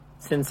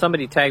Since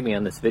somebody tagged me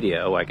on this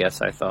video, I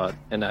guess I thought,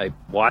 and I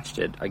watched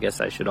it, I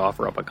guess I should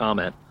offer up a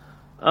comment.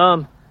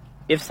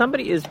 If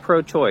somebody is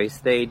pro-choice,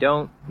 they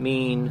don't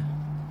mean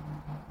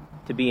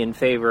to be in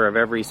favor of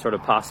every sort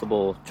of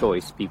possible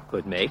choice people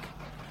could make.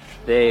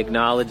 They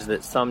acknowledge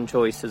that some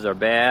choices are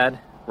bad,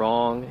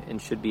 wrong,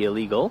 and should be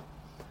illegal.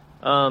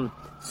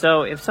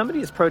 So if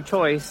somebody is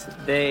pro-choice,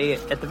 they,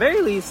 at the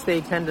very least,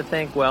 they tend to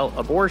think, well,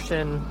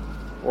 abortion,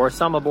 or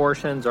some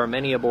abortions, or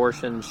many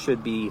abortions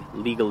should be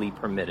legally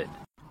permitted.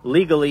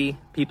 Legally,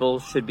 people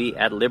should be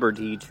at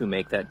liberty to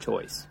make that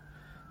choice.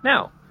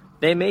 Now,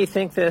 they may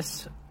think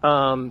this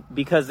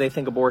because they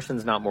think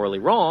abortion's not morally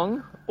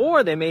wrong,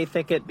 or they may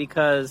think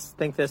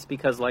this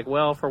because, like,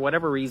 well, for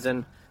whatever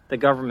reason, the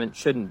government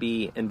shouldn't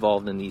be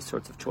involved in these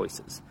sorts of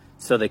choices.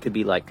 So they could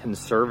be, like,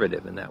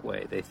 conservative in that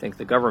way. They think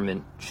the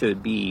government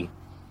should be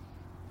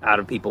out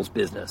of people's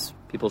business.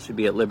 People should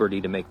be at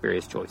liberty to make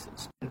various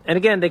choices. And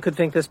again, they could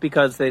think this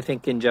because they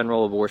think in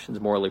general abortion's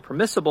morally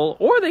permissible,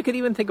 or they could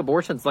even think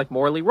abortion's like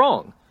morally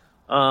wrong.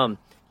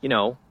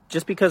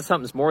 Just because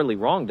something's morally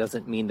wrong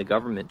doesn't mean the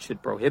government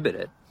should prohibit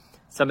it.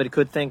 Somebody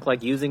could think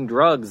like using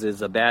drugs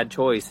is a bad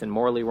choice and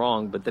morally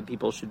wrong, but that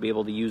people should be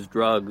able to use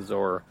drugs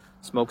or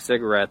smoke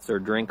cigarettes or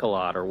drink a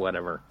lot or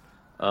whatever.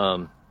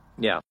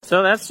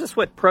 So that's just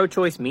what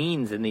pro-choice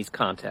means in these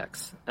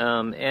contexts.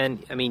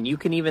 And I mean, you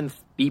can even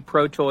be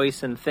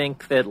pro-choice and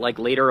think that like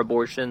later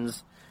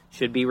abortions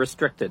should be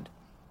restricted.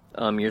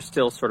 You're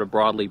still sort of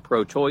broadly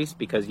pro-choice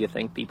because you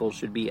think people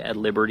should be at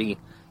liberty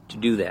to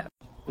do that.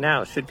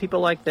 Now, should people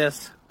like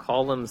this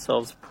call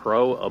themselves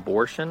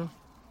pro-abortion?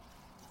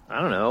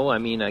 I don't know. I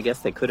mean, I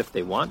guess they could if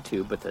they want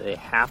to, but do they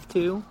have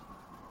to?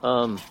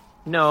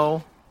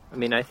 No. I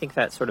mean, I think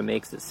that sort of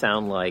makes it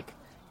sound like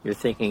you're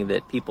thinking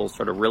that people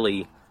sort of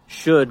really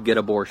should get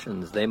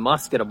abortions. They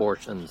must get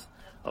abortions.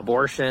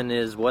 Abortion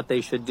is what they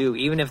should do,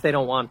 even if they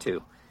don't want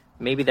to.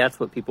 Maybe that's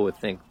what people would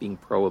think being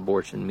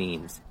pro-abortion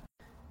means.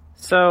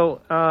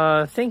 So,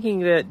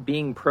 thinking that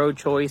being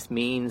pro-choice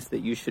means that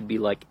you should be,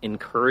 like,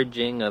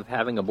 encouraging of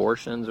having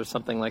abortions or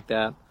something like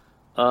that,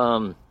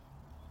 I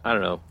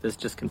don't know. This is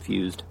just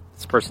confused.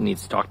 This person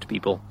needs to talk to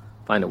people,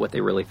 find out what they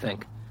really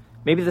think.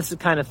 Maybe this is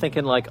kind of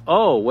thinking like,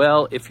 oh,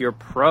 well, if you're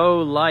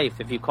pro-life,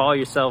 if you call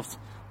yourselves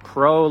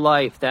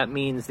pro-life, that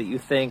means that you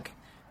think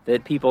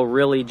that people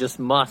really just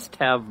must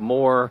have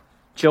more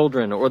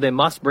children, or they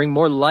must bring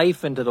more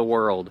life into the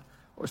world,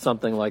 or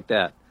something like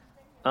that.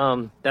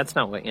 That's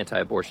not what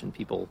anti-abortion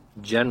people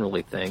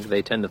generally think.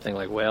 They tend to think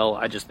like, well,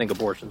 I just think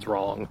abortion's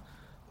wrong.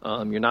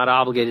 You're not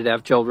obligated to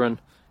have children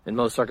in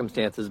most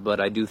circumstances, but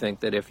I do think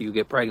that if you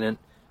get pregnant,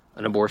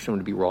 an abortion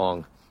would be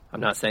wrong.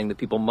 I'm not saying that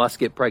people must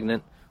get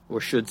pregnant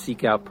or should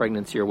seek out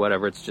pregnancy or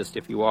whatever. It's just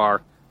if you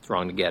are, it's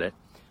wrong to get it.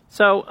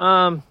 So,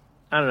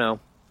 I don't know.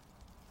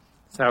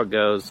 That's how it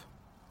goes.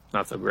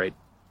 Not so great.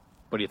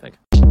 What do you think?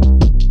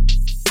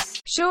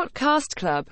 Shortcast Club.